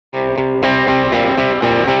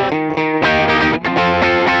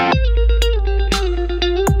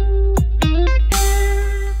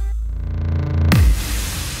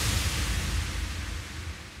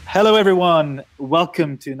everyone.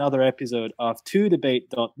 Welcome to another episode of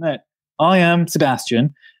 2debate.net. I am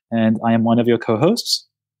Sebastian, and I am one of your co-hosts.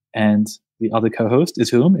 And the other co-host is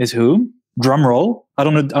whom? Drum roll. I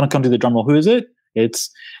can't do the drum roll. Who is it? It's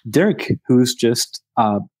Dirk, who's just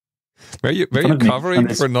Were you covering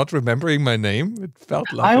for not remembering my name? It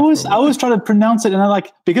felt like I was trying to pronounce it,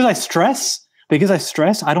 and because I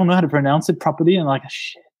stress, I don't know how to pronounce it properly, and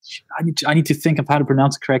shit, I need to think of how to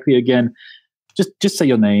pronounce it correctly again. Just say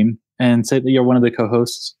your name and say that you're one of the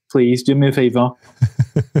co-hosts. Please do me a favor.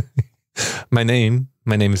 My name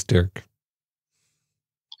is Dirk.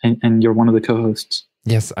 And you're one of the co-hosts.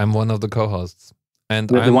 Yes, I'm one of the co-hosts.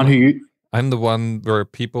 And I'm the one where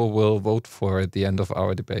people will vote for at the end of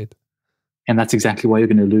our debate. And that's exactly why you're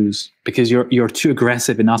going to lose, because you're too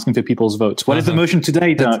aggressive in asking for people's votes. What is the motion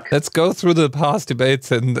today, Dirk? Let's go through the past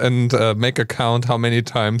debates and make a count how many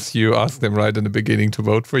times you asked them right in the beginning to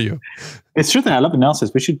vote for you. It's true that I love analysis.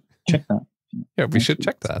 We should check that. Yeah, we should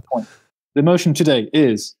check that. The motion today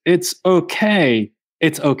is it's okay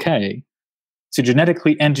to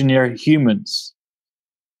genetically engineer humans.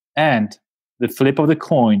 And the flip of the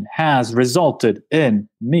coin has resulted in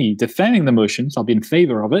me defending the motion, so I'll be in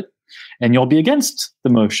favor of it, and you'll be against the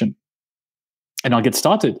motion. And I'll get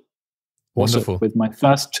started. Wonderful. With my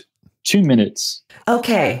first 2 minutes.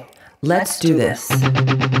 Okay, let's do this.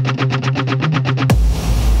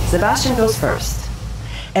 Sebastian goes first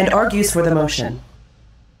and argues for the motion.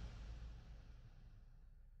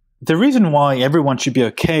 The reason why everyone should be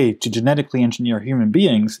okay to genetically engineer human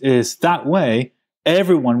beings is that way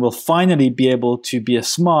everyone will finally be able to be as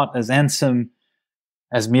smart, as handsome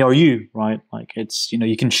as me or you, right? Like it's,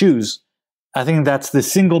 you can choose. I think that's the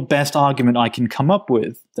single best argument I can come up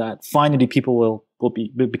with, that finally people will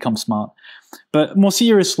become smart. But more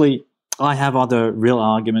seriously, I have other real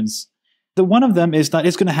arguments. The one of them is that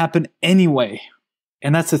it's going to happen anyway.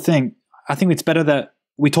 And that's the thing. I think it's better that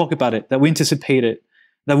we talk about it, that we anticipate it,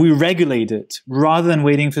 that we regulate it, rather than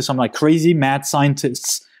waiting for some crazy mad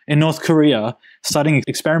scientists in North Korea starting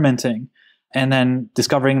experimenting and then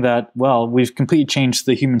discovering that, well, we've completely changed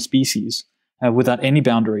the human species without any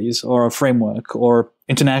boundaries or a framework or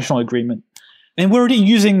international agreement. And we're already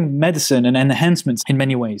using medicine and enhancements in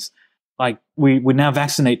many ways. Like we now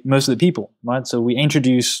vaccinate most of the people, right? So we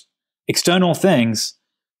introduce external things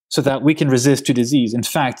so that we can resist to disease. In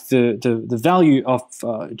fact, the value of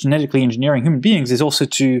genetically engineering human beings is also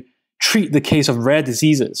to treat the case of rare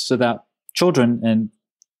diseases so that children and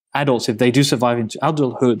adults, if they do survive into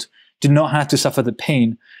adulthood, do not have to suffer the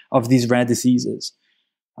pain of these rare diseases.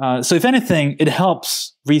 So if anything, it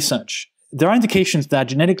helps research. There are indications that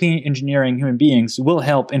genetically engineering human beings will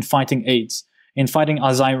help in fighting AIDS, in fighting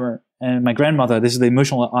Alzheimer. And my grandmother, this is the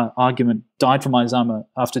emotional argument, died from Alzheimer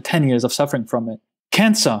after 10 years of suffering from it.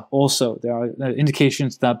 Cancer also, there are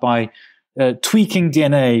indications that by tweaking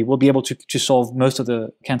DNA, we'll be able to solve most of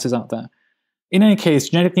the cancers out there. In any case,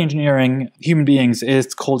 genetically engineering human beings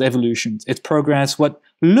is called evolution. It's progress. What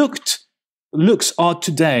looks odd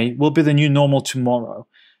today will be the new normal tomorrow.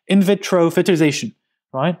 In vitro fertilization,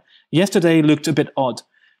 right? Yesterday looked a bit odd.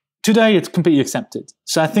 Today, it's completely accepted.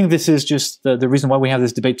 So I think this is just the reason why we have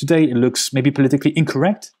this debate today. It looks maybe politically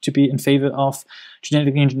incorrect to be in favor of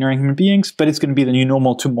genetically engineering human beings, but it's going to be the new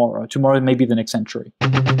normal tomorrow. Tomorrow may be the next century.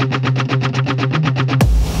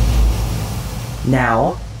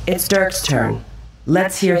 Now, it's Dirk's turn.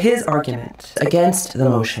 Let's hear his argument against the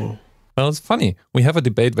motion. Well, it's funny. We have a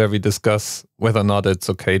debate where we discuss whether or not it's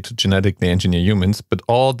okay to genetically engineer humans, but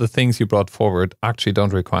all the things you brought forward actually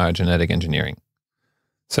don't require genetic engineering.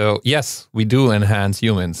 So yes, we do enhance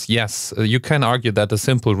humans. Yes, you can argue that a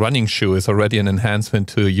simple running shoe is already an enhancement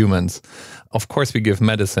to humans. Of course, we give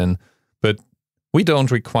medicine, but we don't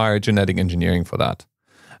require genetic engineering for that.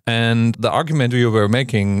 And the argument you were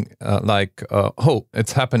making,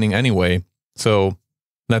 it's happening anyway, so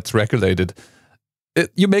let's regulate it.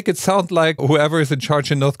 You make it sound like whoever is in charge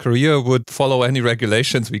in North Korea would follow any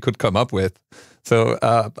regulations we could come up with. So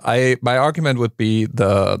my argument would be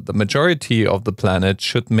the majority of the planet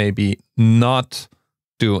should maybe not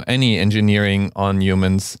do any engineering on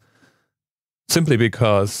humans simply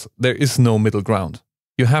because there is no middle ground.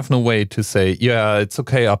 You have no way to say, yeah, it's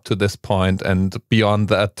okay up to this point, and beyond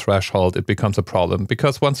that threshold, it becomes a problem.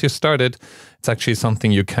 Because once you start it, it's actually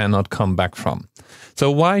something you cannot come back from.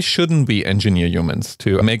 So why shouldn't we engineer humans,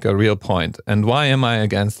 to make a real point? And why am I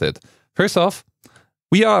against it? First off,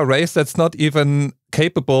 we are a race that's not even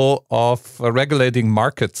capable of regulating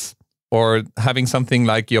markets. or having something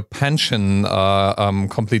like your pension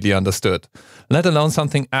completely understood, let alone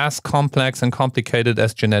something as complex and complicated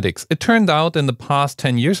as genetics. It turned out in the past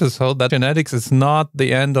 10 years or so that genetics is not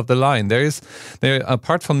the end of the line.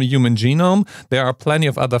 Apart from the human genome, there are plenty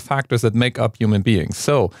of other factors that make up human beings.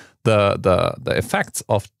 So the effects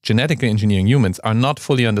of genetically engineering humans are not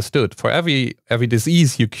fully understood. For every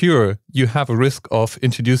disease you cure, you have a risk of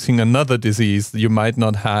introducing another disease you might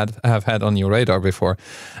not have had on your radar before.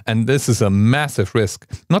 And this is a massive risk,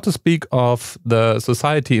 not to speak of the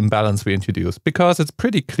society imbalance we introduce, because it's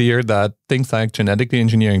pretty clear that things like genetically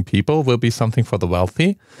engineering people will be something for the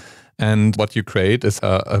wealthy. And what you create is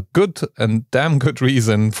a good and damn good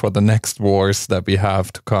reason for the next wars that we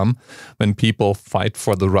have to come, when people fight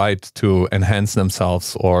for the right to enhance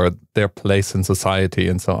themselves or their place in society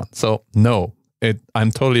and so on. So no, I'm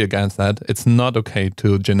totally against that. It's not okay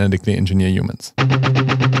to genetically engineer humans.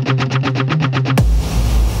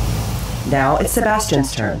 Now it's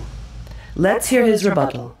Sebastian's turn. Let's hear his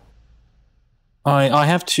rebuttal. I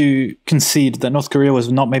have to concede that North Korea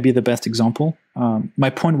was not maybe the best example. My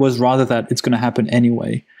point was rather that it's going to happen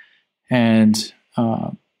anyway. And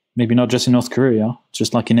maybe not just in North Korea,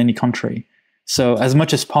 just like in any country. So as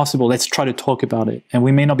much as possible, let's try to talk about it. And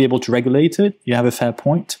we may not be able to regulate it. You have a fair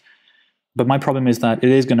point. But my problem is that it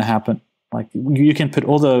is going to happen. Like you can put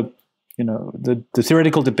all the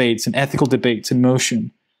theoretical debates and ethical debates in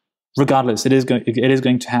motion. Regardless, it is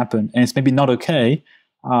going to happen. And it's maybe not okay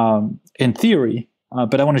in theory,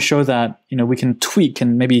 but I want to show that we can tweak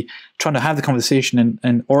and maybe try to have the conversation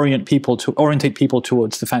and orientate people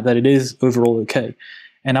towards the fact that it is overall okay.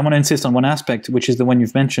 And I want to insist on one aspect, which is the one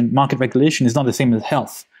you've mentioned. Market regulation is not the same as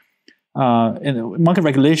health. In market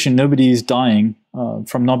regulation, nobody is dying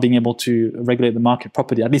from not being able to regulate the market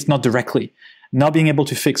properly, at least not directly. Not being able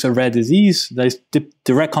to fix a rare disease, there's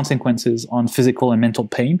direct consequences on physical and mental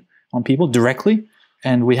pain on people directly,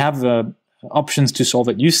 and we have options to solve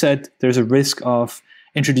it. You said there's a risk of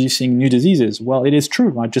introducing new diseases. Well, it is true,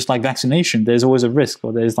 right? Just like vaccination, there's always a risk,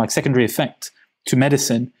 or there's like secondary effect to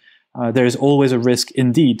medicine. There is always a risk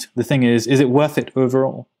indeed. The thing is it worth it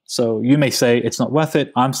overall? So you may say it's not worth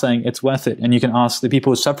it. I'm saying it's worth it. And you can ask the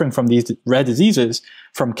people suffering from these rare diseases,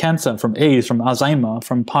 from cancer, from AIDS, from Alzheimer,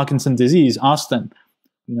 from Parkinson's disease, ask them,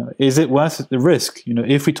 is it worth the risk?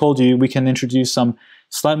 If we told you we can introduce some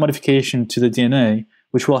slight modification to the DNA,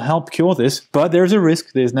 which will help cure this, but there's a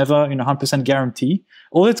risk. There's never 100% guarantee.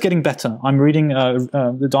 Or it's getting better. I'm reading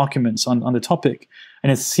the documents on the topic,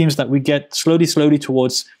 and it seems that we get slowly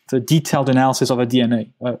towards the detailed analysis of our DNA.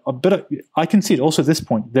 But I can see it also at this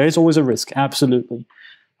point. There is always a risk, absolutely.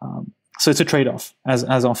 So it's a trade-off,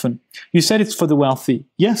 as often. You said it's for the wealthy.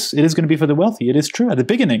 Yes, it is going to be for the wealthy. It is true at the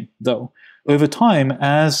beginning, though. Over time,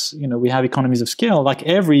 as we have economies of scale, like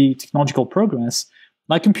every technological progress,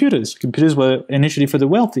 like computers were initially for the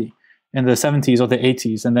wealthy in the 70s or the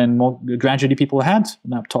 80s, and then more gradually people had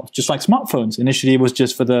laptops, just like smartphones. Initially, it was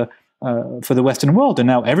just for the Western world, and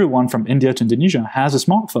now everyone from India to Indonesia has a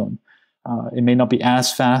smartphone. It may not be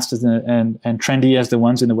as fast as and trendy as the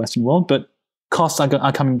ones in the Western world, but costs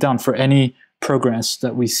are coming down for any progress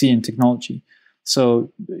that we see in technology.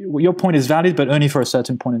 So your point is valid, but only for a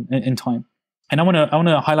certain point in time. And I want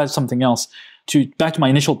to highlight something else. Back to my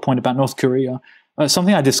initial point about North Korea.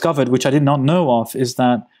 Something I discovered, which I did not know of, is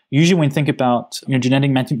that usually when we think about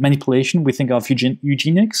genetic manipulation, we think of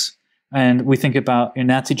eugenics, and we think about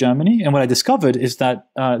Nazi Germany. And what I discovered is that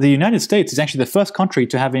the United States is actually the first country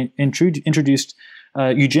to have introduced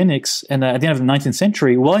eugenics at the end of the 19th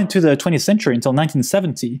century, well into the 20th century, until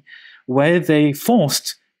 1970, where they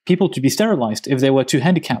forced people to be sterilized if they were too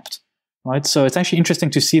handicapped. Right, so it's actually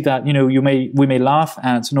interesting to see that we may laugh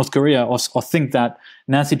at North Korea or think that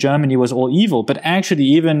Nazi Germany was all evil, but actually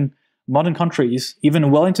even modern countries,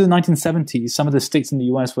 even well into the 1970s, some of the states in the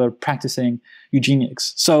US were practicing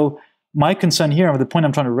eugenics. So my concern here, or the point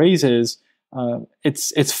I'm trying to raise, is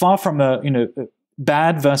it's far from a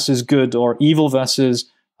bad versus good or evil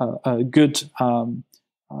versus good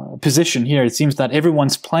position here. It seems that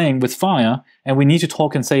everyone's playing with fire, and we need to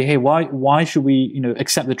talk and say, hey, why should we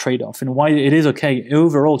accept the trade-off, and why it is okay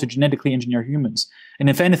overall to genetically engineer humans. And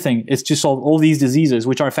if anything, it's to solve all these diseases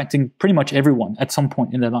which are affecting pretty much everyone at some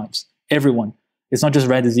point in their lives. Everyone. It's not just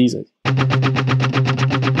rare diseases.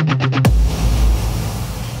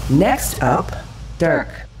 Next up, Dirk.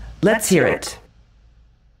 Let's hear it.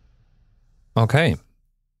 Okay.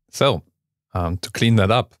 So, to clean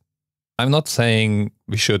that up, I'm not saying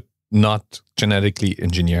we should not genetically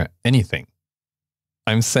engineer anything.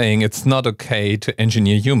 I'm saying it's not okay to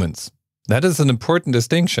engineer humans. That is an important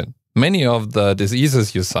distinction. Many of the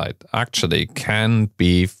diseases you cite actually can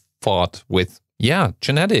be fought with,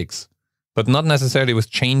 genetics. but not necessarily with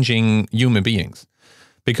changing human beings.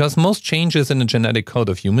 Because most changes in the genetic code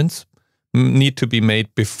of humans need to be made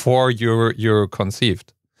before you're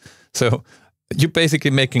conceived. So you're basically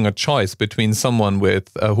making a choice between someone with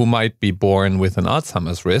who might be born with an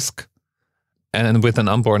Alzheimer's risk and with an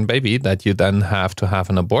unborn baby that you then have to have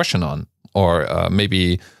an abortion on, or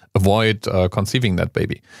maybe avoid conceiving that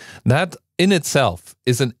baby. That in itself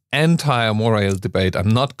is an entire moral debate. I'm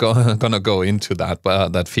not going to go into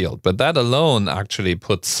that field, but that alone actually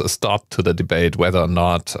puts a stop to the debate whether or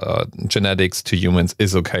not genetics to humans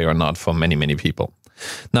is okay or not for many, many people.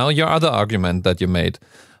 Now, your other argument that you made,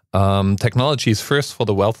 technology is first for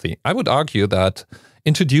the wealthy. I would argue that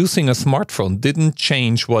introducing a smartphone didn't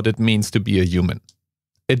change what it means to be a human.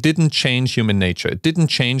 It didn't change human nature. It didn't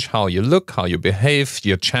change how you look, how you behave,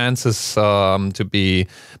 your chances to be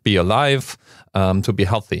alive, to be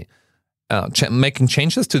healthy. Making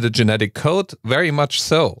changes to the genetic code, very much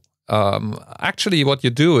so. Actually, what you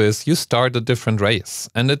do is you start a different race.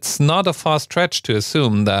 And it's not a far stretch to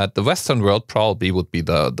assume that the Western world probably would be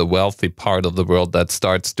the wealthy part of the world that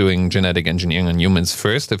starts doing genetic engineering on humans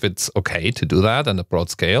first, if it's okay to do that on a broad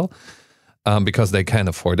scale, because they can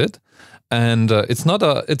afford it. And it's not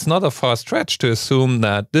a far stretch to assume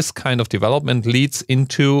that this kind of development leads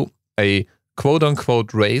into a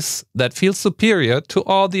quote-unquote race that feels superior to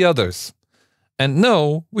all the others. And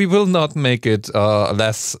no, we will not make it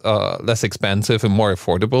less expensive and more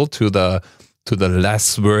affordable to the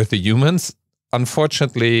less worthy humans.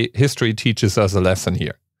 Unfortunately, history teaches us a lesson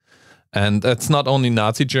here. And that's not only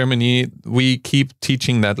Nazi Germany. We keep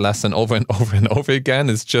teaching that lesson over and over and over again.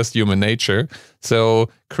 It's just human nature. So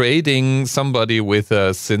creating somebody with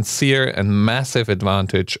a sincere and massive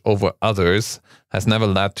advantage over others has never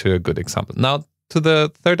led to a good example. Now, to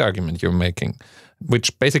the third argument you're making,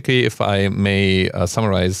 which basically, if I may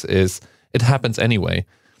summarize, is it happens anyway.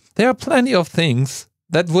 There are plenty of things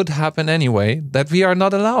that would happen anyway that we are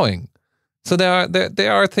not allowing. So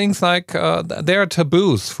there are things like there are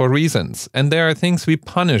taboos for reasons, and there are things we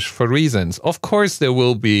punish for reasons. Of course, there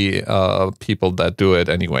will be people that do it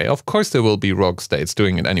anyway. Of course, there will be rogue states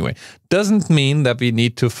doing it anyway. Doesn't mean that we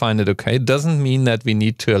need to find it okay. Doesn't mean that we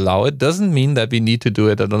need to allow it. Doesn't mean that we need to do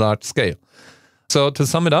it at a large scale. So to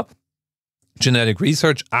sum it up, genetic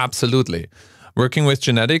research, absolutely. Working with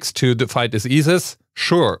genetics to fight diseases,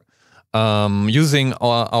 sure. Using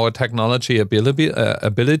our technology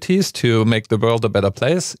abilities to make the world a better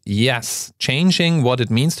place, yes. Changing what it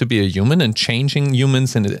means to be a human and changing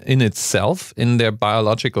humans in itself, in their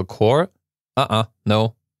biological core,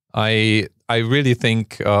 no. I really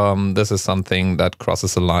think this is something that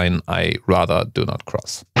crosses a line I rather do not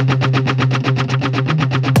cross.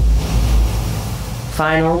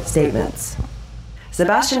 Final statements.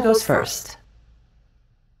 Sebastian goes first.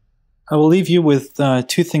 I will leave you with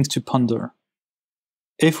two things to ponder.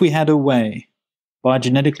 If we had a way, by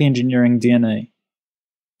genetically engineering DNA,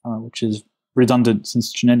 which is redundant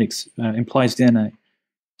since genetics implies DNA,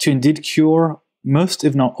 to indeed cure most,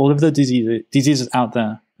 if not all, of the diseases out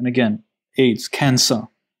there, and again, AIDS, cancer,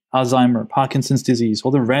 Alzheimer, Parkinson's disease,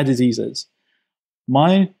 all the rare diseases,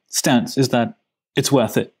 my stance is that it's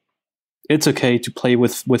worth it. It's okay to play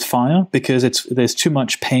with fire because there's too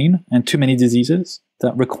much pain and too many diseases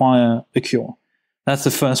that require a cure. That's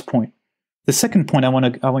the first point. The second point I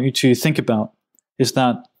want you to think about is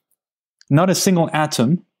that not a single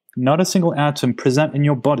atom present in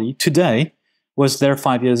your body today was there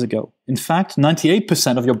 5 years ago. In fact,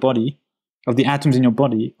 98% of your body, of the atoms in your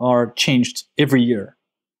body, are changed every year.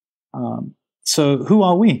 So who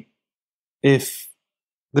are we? If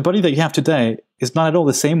the body that you have today is not at all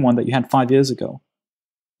the same one that you had 5 years ago,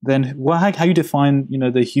 then how you define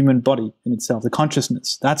the human body in itself, the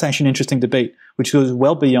consciousness? That's actually an interesting debate, which goes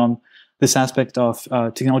well beyond this aspect of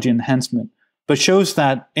technology enhancement, but shows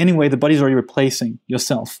that anyway the body's already replacing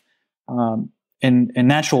yourself in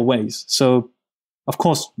natural ways. So, of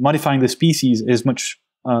course, modifying the species is much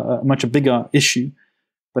a bigger issue.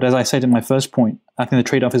 But as I said in my first point, I think the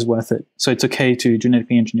trade-off is worth it. So it's okay to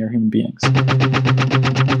genetically engineer human beings.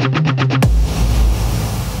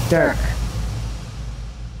 Dirk.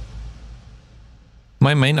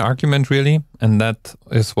 My main argument really, and that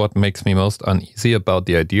is what makes me most uneasy about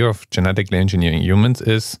the idea of genetically engineering humans,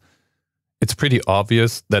 is it's pretty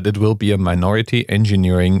obvious that it will be a minority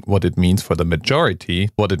engineering what it means for the majority,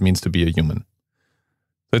 what it means to be a human.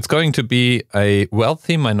 So it's going to be a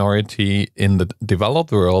wealthy minority in the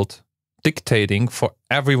developed world dictating for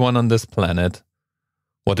everyone on this planet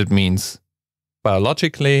what it means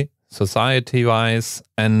biologically, society-wise,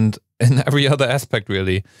 and in every other aspect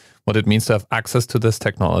really, what it means to have access to this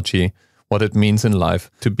technology, what it means in life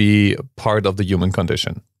to be part of the human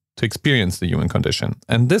condition. to experience the human condition.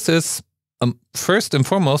 And this is, first and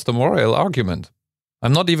foremost, a moral argument.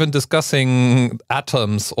 I'm not even discussing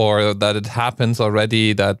atoms or that it happens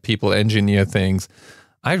already, that people engineer things.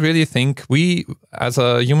 I really think we, as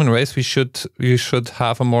a human race, we should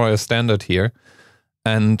have a moral standard here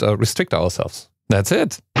and restrict ourselves. That's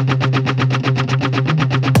it.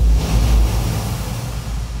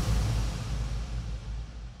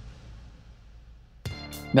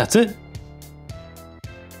 That's it.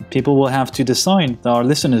 People will have to decide. Our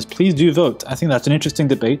listeners, please do vote. I think that's an interesting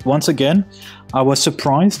debate. Once again, I was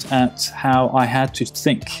surprised at how I had to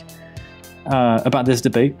think about this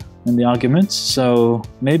debate and the arguments. So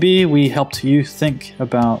maybe we helped you think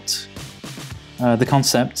about the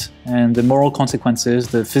concept and the moral consequences,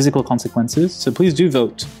 the physical consequences. So please do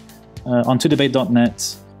vote on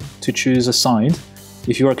todebate.net to choose a side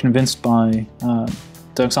if you are convinced by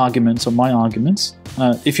Dirk's arguments or my arguments.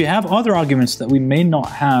 If you have other arguments that we may not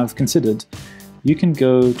have considered, you can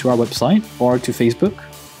go to our website or to Facebook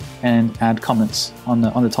and add comments on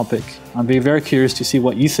the topic. I'd be very curious to see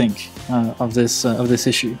what you think of this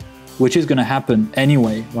issue, which is going to happen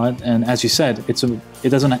anyway, right? And as you said, it's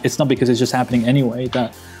not because it's just happening anyway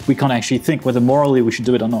that we can't actually think whether morally we should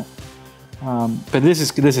do it or not. But this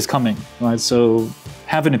is coming, right? So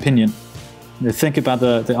have an opinion. Think about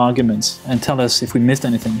the arguments and tell us if we missed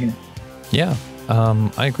anything here. Yeah,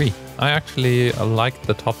 I agree. I actually like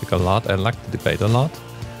the topic a lot. I like the debate a lot.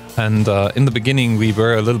 And in the beginning, we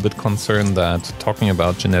were a little bit concerned that talking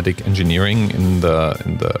about genetic engineering in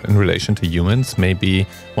relation to humans may be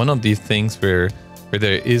one of these things where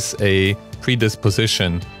there is a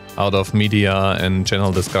predisposition out of media and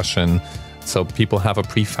general discussion, so people have a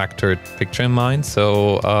prefactored picture in mind.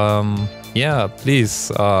 So yeah,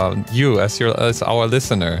 please, you as our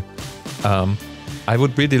listener, I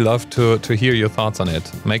would really love to hear your thoughts on it.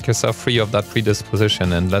 Make yourself free of that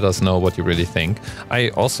predisposition and let us know what you really think. I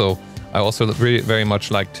also really very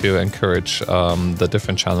much like to encourage the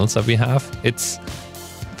different channels that we have. It's,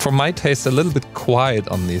 for my taste, a little bit quiet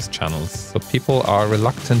on these channels. So people are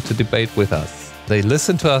reluctant to debate with us. They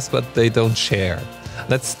listen to us, but they don't share.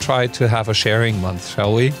 Let's try to have a sharing month,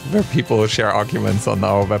 shall we? Where people share arguments on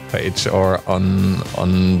our webpage or on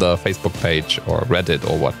the Facebook page or Reddit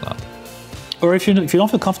or whatnot. Or if you don't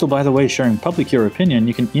feel comfortable, by the way, sharing publicly your opinion,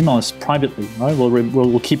 you can email us privately, right?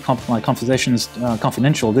 We'll keep conversations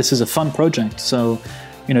confidential. This is a fun project, so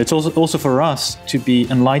it's also for us to be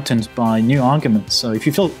enlightened by new arguments. So if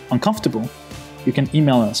you feel uncomfortable, you can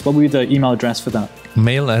email us. What would be the email address for that?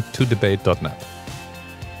 mail@todebate.net.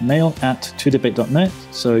 mail@todebate.net.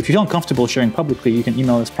 So if you feel uncomfortable sharing publicly, you can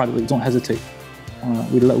email us privately. Don't hesitate.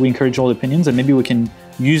 We encourage all opinions, and maybe we can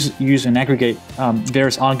use and aggregate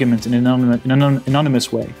various arguments in an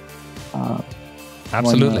anonymous way.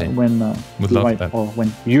 Absolutely.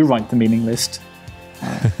 When you write the meeting list,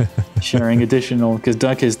 sharing additional, because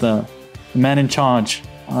Dirk is the man in charge.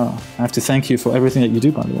 I have to thank you for everything that you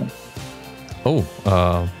do, by the way. Oh,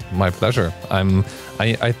 my pleasure.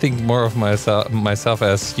 I think more of myself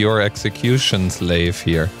as your execution slave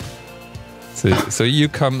here. So you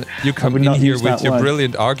come in here with your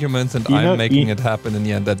brilliant arguments, and I'm making it happen in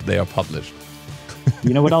the end that they are published.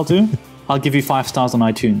 You know what I'll do? I'll give you 5 stars on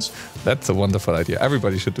iTunes. That's a wonderful idea.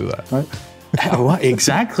 Everybody should do that. Right?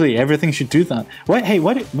 Exactly. Everything should do that.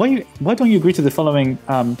 Why don't you agree to the following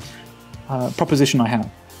proposition I have?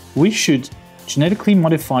 We should genetically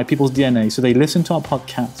modify people's DNA so they listen to our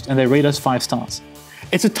podcast and they rate us 5 stars.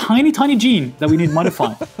 It's a tiny, tiny gene that we need to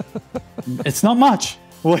modify. It's not much.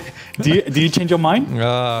 What, do you change your mind? No.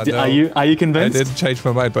 Are you convinced? I didn't change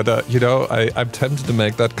my mind, but I'm tempted to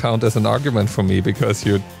make that count as an argument for me, because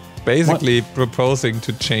you're basically proposing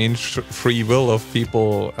to change free will of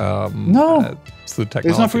people through technology.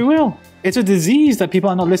 It's not free will. It's a disease that people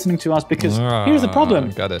are not listening to us because here's the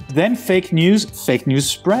problem. Got it. Then fake news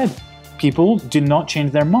spread. People do not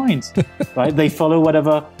change their minds, right? They follow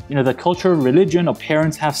whatever the culture, religion, or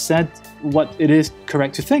parents have said what it is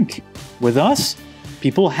correct to think. With us,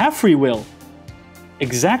 people have free will.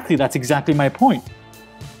 Exactly. That's exactly my point.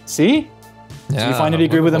 See? Yeah, do you finally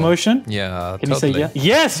agree with the motion? Yeah, Can you say yes?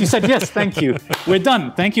 Yes, you said yes. Thank you. We're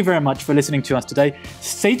done. Thank you very much for listening to us today.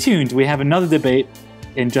 Stay tuned. We have another debate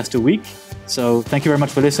in just a week. So thank you very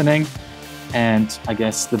much for listening. And I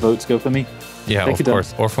guess the votes go for me. Yeah, of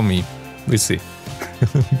course. Or for me. We'll see.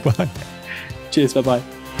 Bye. Cheers. Bye-bye.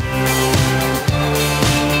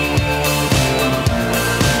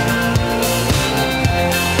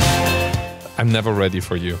 I'm never ready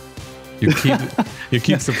for you. You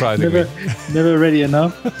keep surprising me. Never ready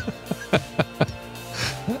enough.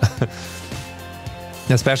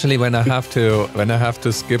 Especially when I have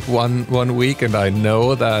to skip one week, and I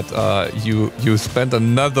know that you spent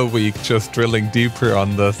another week just drilling deeper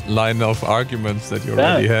on the line of arguments that you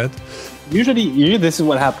already had. Usually this is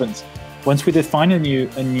what happens. Once we define a new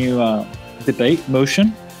debate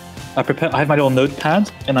motion, I have my little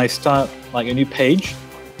notepad and I start like a new page.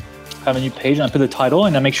 I have a new page and I put the title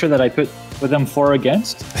and I make sure that I put with them for or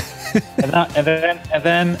against. and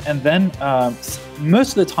then most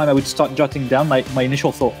of the time I would start jotting down my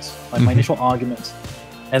initial thoughts, like my initial arguments.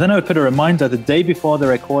 And then I would put a reminder the day before the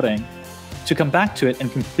recording to come back to it and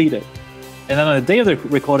complete it. And then on the day of the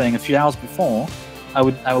recording, a few hours before, I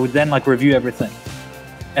would then like review everything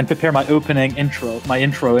and prepare my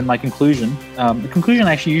intro and my conclusion. The conclusion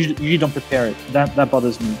I actually usually don't prepare it. That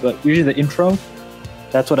bothers me. But usually the intro,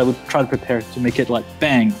 that's what I would try to prepare to make it like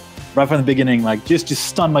bang, right from the beginning, like just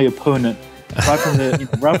stun my opponent right from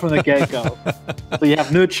the get-go. So you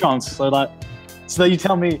have no chance. So that you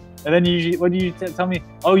tell me, and then what do you tell me?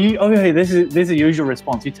 Okay, this is the usual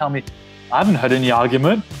response. You tell me, I haven't heard any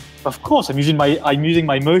argument. Of course, I'm using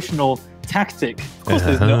my emotional tactic. Of course,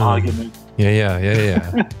 there's no argument. Yeah.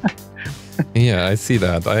 Yeah, I see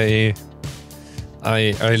that.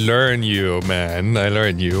 I learn you, man. I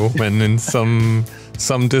learn you. When in some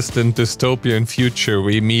distant dystopian future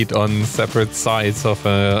we meet on separate sides of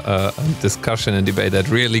a discussion and debate that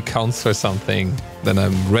really counts for something, then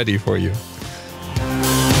I'm ready for you.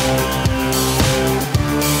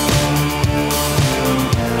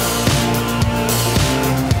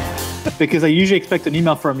 Because I usually expect an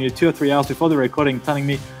email from you 2 or 3 hours before the recording telling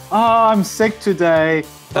me, "Oh, I'm sick today.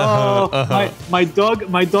 My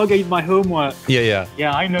dog ate my homework." Yeah,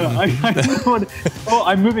 I know. I know. Oh,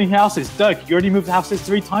 I'm moving houses. Doug, you already moved houses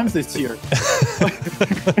 3 times this year.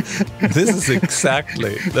 This is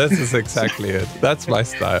exactly it. That's my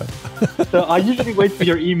style. So I usually wait for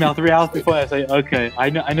your email 3 hours before I say, "Okay,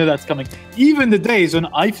 I know that's coming." Even the days when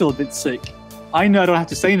I feel a bit sick, I know I don't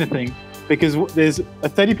have to say anything, because there's a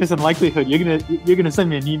 30% likelihood you're gonna send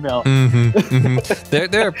me an email.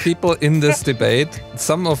 There are people in this debate.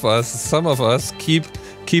 Some of us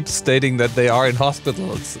keep stating that they are in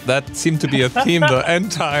hospitals. That seemed to be a theme the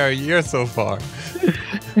entire year so far.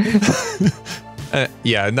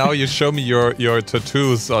 Yeah, now you show me your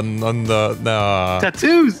tattoos on the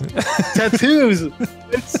tattoos.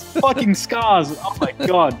 It's fucking scars. Oh my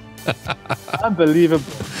god. Unbelievable.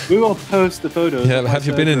 We will post the photos. Yeah, have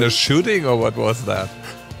you been in a shooting or what was that?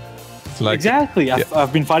 Like, exactly.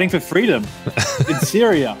 I've been fighting for freedom in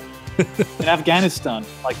Syria, in Afghanistan,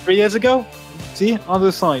 like 3 years ago. See, on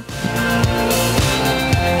the side.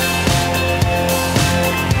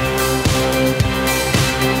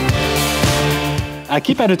 I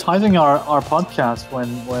keep advertising our podcast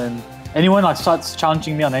when anyone like starts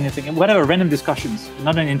challenging me on anything, whatever, random discussions,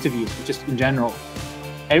 not in interviews, but just in general.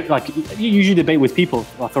 Like, you usually debate with people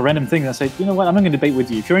like for random things. I say, you know what, I'm not going to debate with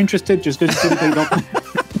you. If you're interested, just go to debate.net.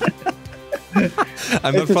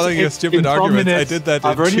 I'm not following your stupid argument. I did that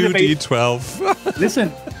in 2D12.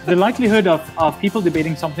 Listen, the likelihood of people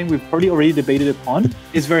debating something we've probably already debated upon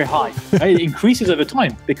is very high. Right? It increases over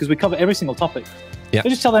time because we cover every single topic. Yeah. So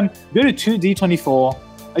just tell them, go to 2D24,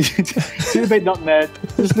 debate.net,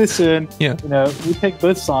 just listen. Yeah. You know, we take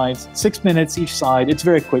both sides, 6 minutes each side. It's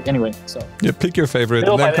very quick anyway. So yeah, pick your favorite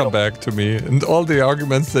and then come back to me. And all the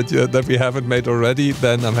arguments that we haven't made already,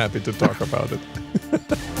 then I'm happy to talk about it.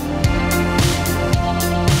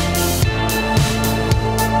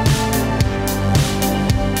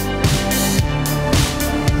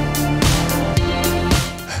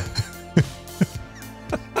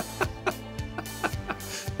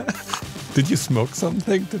 Did you smoke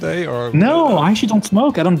something today, or no? I actually don't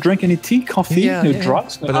smoke. I don't drink any tea, coffee,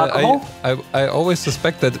 drugs, no alcohol. I always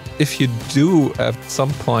suspect that if you do at some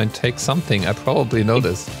point take something, I probably know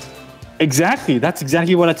this. Exactly. That's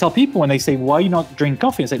exactly what I tell people when they say, "Why you not drink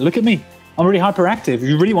coffee?" I say, "Look at me. I'm really hyperactive.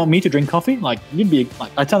 You really want me to drink coffee? Like, you'd be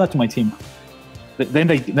like." I tell that to my team. Then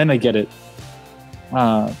they get it.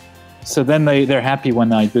 So then they're happy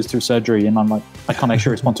when I go through surgery and I'm like, I can't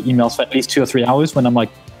actually respond to emails for at least 2 or 3 hours when I'm like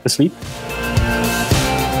asleep.